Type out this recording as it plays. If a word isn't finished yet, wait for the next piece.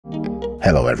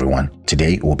Hello everyone,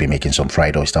 today we'll be making some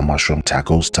fried oyster mushroom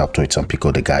tacos topped with some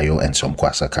pico de gallo and some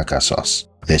guasacaca sauce.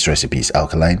 This recipe is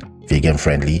alkaline, vegan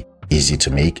friendly, easy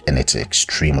to make, and it's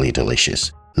extremely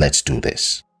delicious. Let's do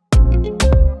this.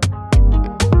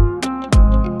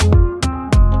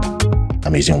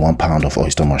 I'm using 1 pound of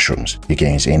oyster mushrooms. You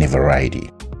can use any variety.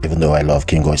 Even though I love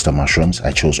king oyster mushrooms,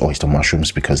 I chose oyster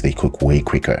mushrooms because they cook way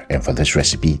quicker, and for this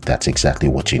recipe, that's exactly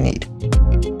what you need.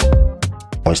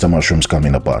 Oyster mushrooms come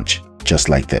in a bunch, just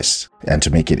like this. And to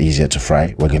make it easier to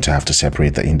fry, we're going to have to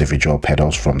separate the individual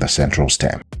petals from the central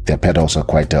stem. Their petals are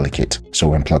quite delicate, so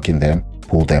when plucking them,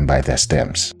 pull them by their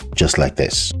stems, just like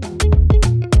this.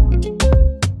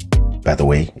 By the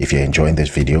way, if you're enjoying this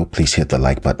video, please hit the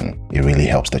like button. It really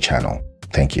helps the channel.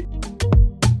 Thank you.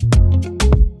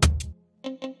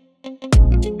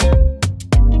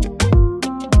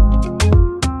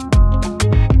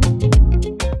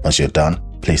 Once you're done,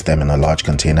 place them in a large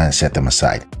container and set them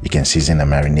aside. You can season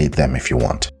and marinate them if you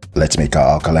want. Let's make our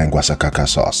alkaline guasacaca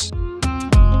sauce.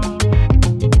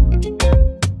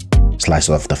 Slice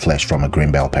off the flesh from a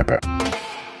green bell pepper.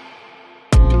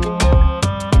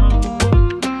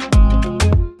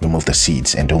 Remove the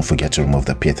seeds and don't forget to remove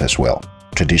the pith as well.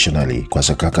 Traditionally,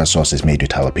 guasacaca sauce is made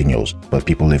with jalapenos, but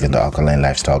people living the alkaline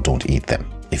lifestyle don't eat them.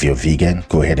 If you're vegan,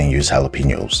 go ahead and use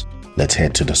jalapenos. Let's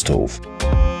head to the stove.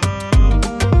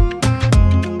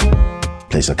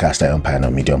 Place a cast iron pan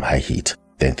on medium-high heat,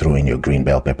 then throw in your green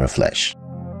bell pepper flesh.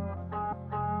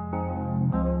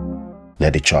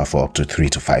 Let it char for up to 3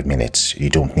 to 5 minutes. You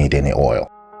don't need any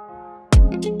oil.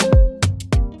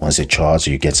 Once it chars,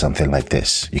 you get something like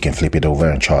this. You can flip it over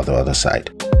and char the other side.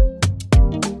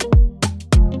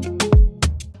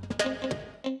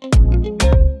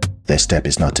 This step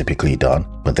is not typically done,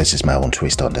 but this is my own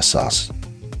twist on the sauce.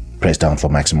 Press down for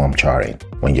maximum charring.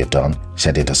 When you're done,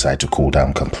 set it aside to cool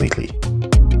down completely.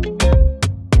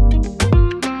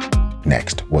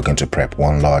 Next, we're going to prep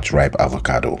 1 large ripe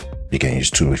avocado. You can use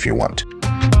 2 if you want.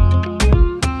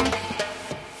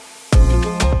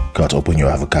 Cut open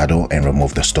your avocado and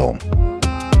remove the stone.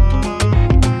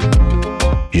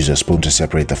 Use a spoon to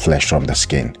separate the flesh from the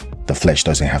skin. The flesh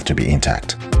doesn't have to be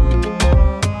intact.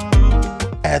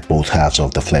 Add both halves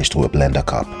of the flesh to a blender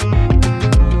cup.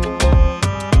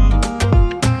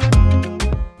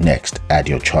 Next, add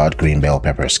your charred green bell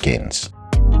pepper skins.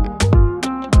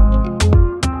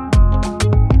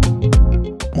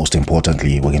 Most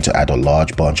importantly, we're going to add a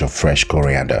large bunch of fresh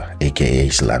coriander, aka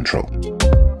cilantro.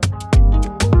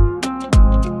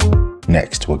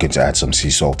 Next, we're going to add some sea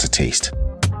salt to taste.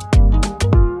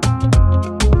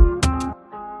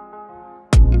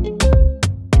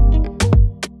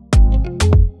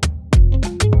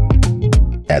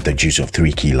 Add the juice of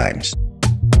 3 key limes.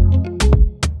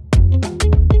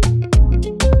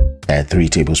 Add 3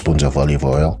 tablespoons of olive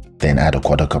oil, then add a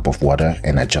 1/4 cup of water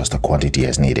and adjust the quantity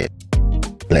as needed.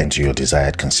 Blend to your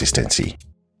desired consistency.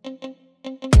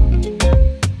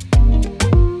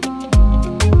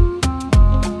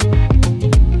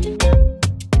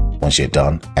 Once you're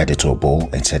done, add it to a bowl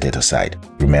and set it aside.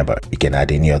 Remember, you can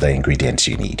add any other ingredients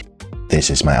you need. This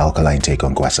is my alkaline take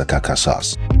on guasacaca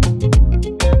sauce.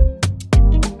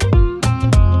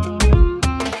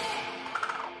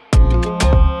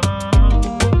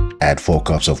 Add 4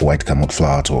 cups of white Kamut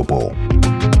flour to a bowl.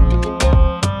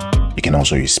 You can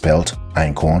also use spelt,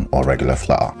 einkorn, or regular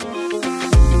flour.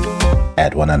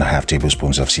 Add 1.5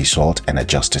 tablespoons of sea salt and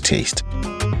adjust to taste.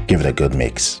 Give it a good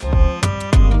mix.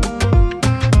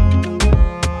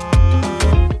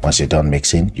 Once you're done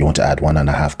mixing, you want to add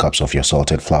 1.5 cups of your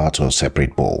salted flour to a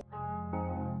separate bowl.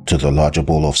 To the larger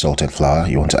bowl of salted flour,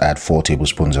 you want to add 4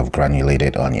 tablespoons of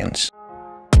granulated onions.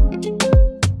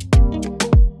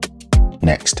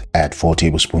 Next, add 4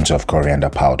 tablespoons of coriander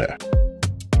powder.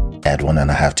 Add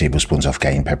 1.5 tablespoons of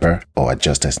cayenne pepper or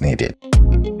adjust as needed.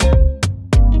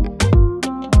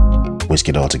 Whisk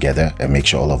it all together and make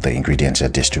sure all of the ingredients are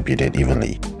distributed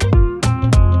evenly.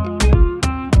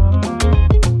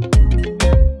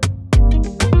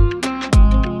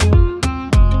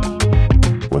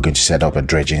 We're going to set up a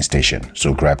dredging station,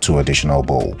 so grab 2 additional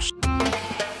bowls.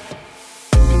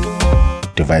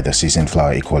 Divide the seasoned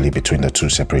flour equally between the 2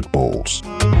 separate bowls.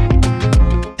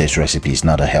 This recipe is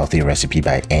not a healthy recipe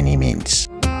by any means.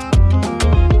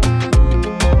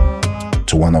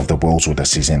 To one of the bowls with the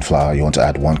seasoned flour, you want to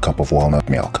add 1 cup of walnut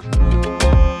milk.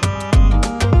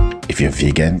 If you're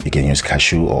vegan, you can use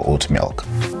cashew or oat milk.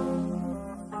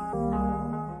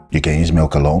 You can use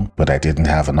milk alone, but I didn't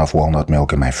have enough walnut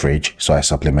milk in my fridge, so I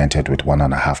supplemented with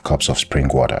 1.5 cups of spring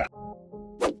water.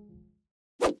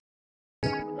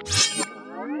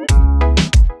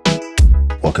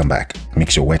 Welcome back.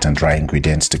 Mix your wet and dry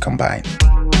ingredients to combine.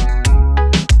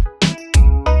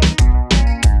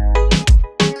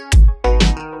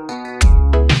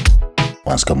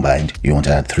 Once combined, you want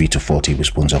to add 3 to 4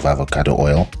 tablespoons of avocado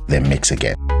oil, then mix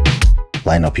again.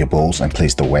 Line up your bowls and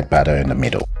place the wet batter in the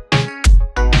middle.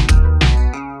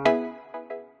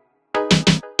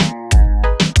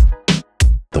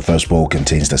 The first bowl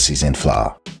contains the seasoned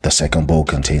flour, the second bowl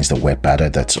contains the wet batter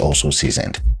that's also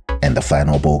seasoned, and the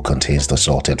final bowl contains the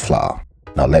salted flour.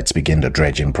 Now let's begin the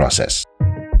dredging process.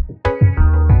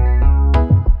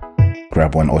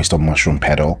 Grab one oyster mushroom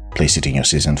petal, place it in your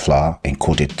seasoned flour and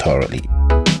coat it thoroughly.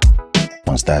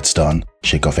 Once that's done,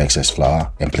 shake off excess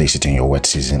flour and place it in your wet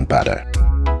seasoned batter.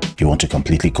 You want to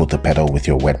completely coat the petal with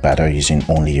your wet batter using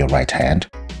only your right hand,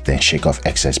 then shake off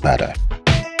excess batter.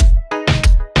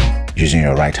 Using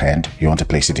your right hand, you want to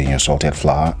place it in your salted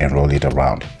flour and roll it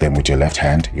around. Then with your left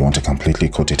hand, you want to completely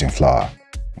coat it in flour.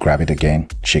 Grab it again,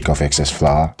 shake off excess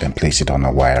flour and place it on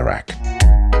a wire rack.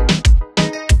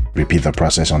 Repeat the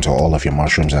process until all of your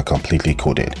mushrooms are completely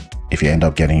coated. If you end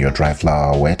up getting your dry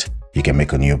flour wet, you can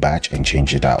make a new batch and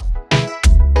change it out.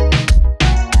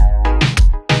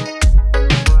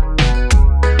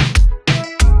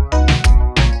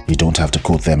 You don't have to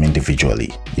coat them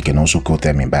individually. You can also coat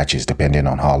them in batches depending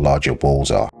on how large your bowls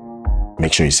are.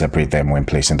 Make sure you separate them when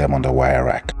placing them on the wire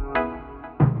rack.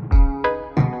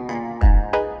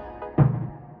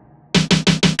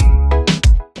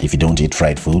 If you don't eat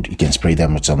fried food, you can spray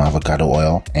them with some avocado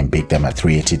oil and bake them at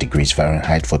 380 degrees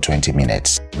Fahrenheit for 20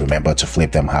 minutes. Remember to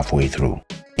flip them halfway through.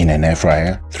 In an air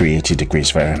fryer, 380 degrees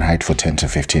Fahrenheit for 10 to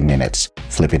 15 minutes.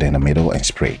 Flip it in the middle and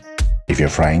spray. If you're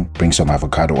frying, bring some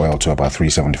avocado oil to about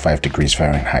 375 degrees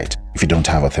Fahrenheit. If you don't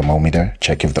have a thermometer,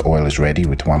 check if the oil is ready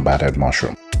with one battered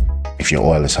mushroom. If your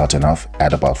oil is hot enough,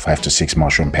 add about 5 to 6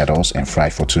 mushroom petals and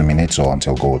fry for 2 minutes or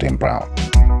until golden brown.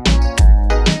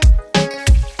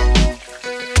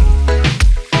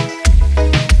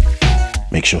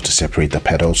 Make sure to separate the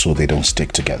petals so they don't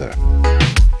stick together.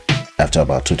 After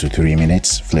about 2 to 3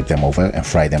 minutes, flip them over and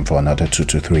fry them for another 2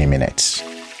 to 3 minutes.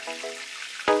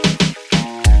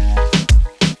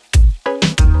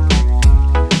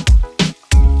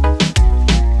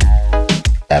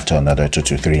 After another 2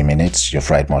 to 3 minutes, your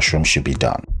fried mushrooms should be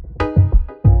done.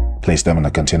 Place them in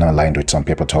a container lined with some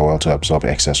paper towel to absorb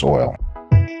excess oil.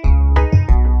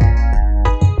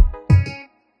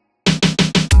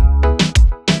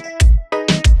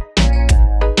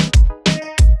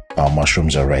 Our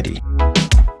mushrooms are ready.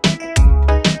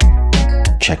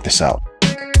 Check this out.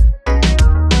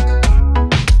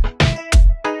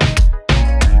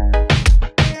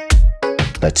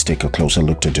 Let's take a closer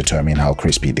look to determine how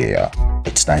crispy they are.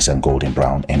 It's nice and golden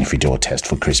brown, and if you do a test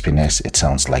for crispiness, it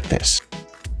sounds like this.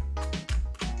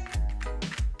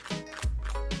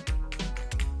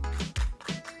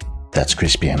 That's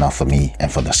crispy enough for me,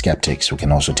 and for the skeptics, we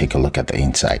can also take a look at the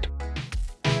inside.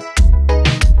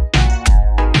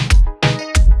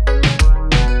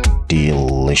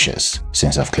 Delicious.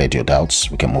 Since I've cleared your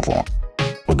doubts, we can move on.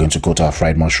 We're going to coat our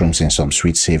fried mushrooms in some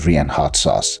sweet, savory and hot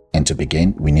sauce. And to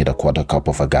begin, we need a 1/4 cup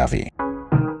of agave.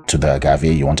 To the agave,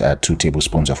 you want to add 2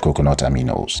 tablespoons of coconut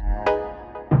aminos.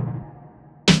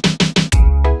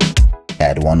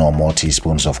 Add 1 or more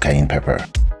teaspoons of cayenne pepper.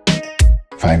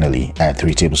 Finally, add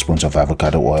 3 tablespoons of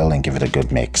avocado oil and give it a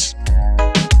good mix.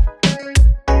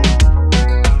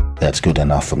 That's good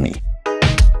enough for me.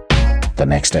 The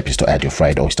next step is to add your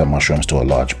fried oyster mushrooms to a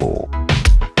large bowl.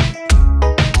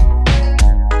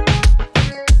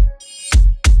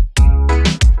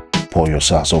 Pour your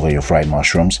sauce over your fried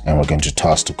mushrooms and we're going to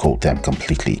toss to coat them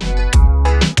completely.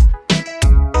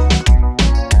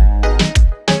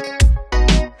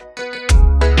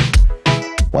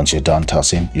 Once you're done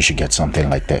tossing, you should get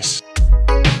something like this.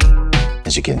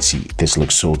 As you can see, this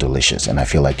looks so delicious and I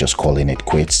feel like just calling it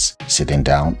quits, sitting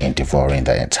down and devouring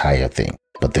the entire thing.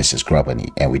 But this is Grubanny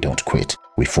and we don't quit,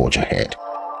 we forge ahead.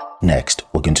 Next,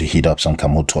 we're going to heat up some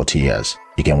Kamut tortillas.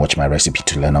 You can watch my recipe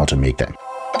to learn how to make them.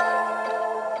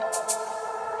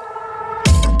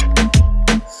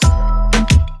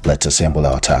 Let's assemble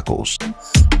our tacos.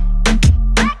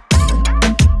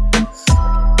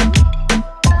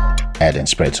 Add and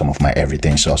spread some of my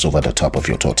everything sauce over the top of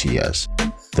your tortillas.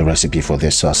 The recipe for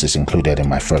this sauce is included in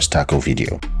my first taco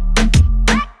video.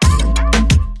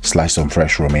 Slice some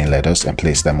fresh romaine lettuce and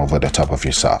place them over the top of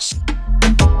your sauce.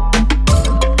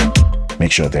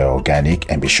 Make sure they're organic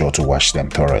and be sure to wash them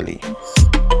thoroughly.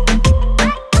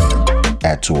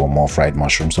 Add 2 or more fried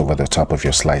mushrooms over the top of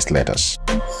your sliced lettuce.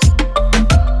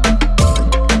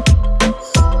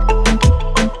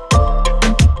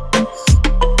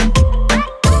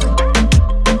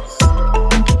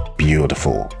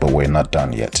 Beautiful, but we're not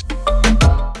done yet.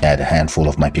 Add a handful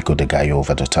of my pico de gallo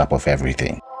over the top of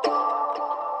everything.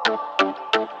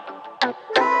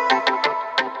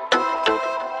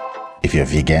 If If you're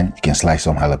vegan, you can slice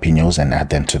some jalapenos and add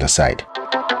them to the side.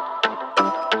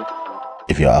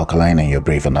 If you're alkaline and you're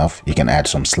brave enough, you can add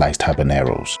some sliced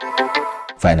habaneros.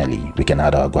 Finally, we can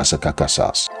add our guasacaca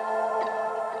sauce.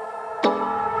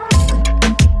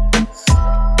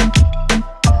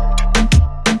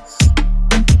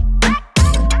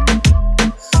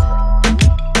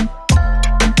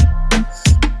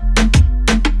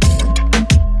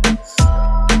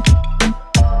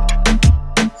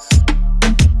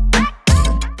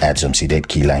 Add some seeded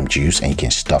key lime juice and you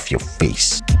can stuff your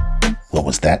face. What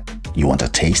was that? You want a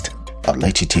taste? I'll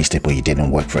let you taste it, but you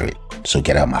didn't work for it. So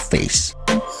get out of my face.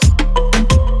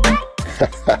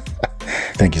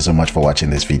 Thank you so much for watching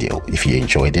this video. If you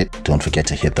enjoyed it, don't forget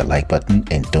to hit the like button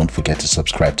and don't forget to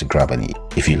subscribe to Grubanny.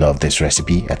 If you love this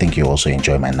recipe, I think you'll also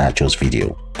enjoy my nachos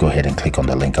video. Go ahead and click on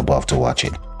the link above to watch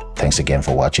it. Thanks again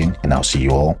for watching, and I'll see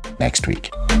you all next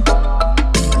week.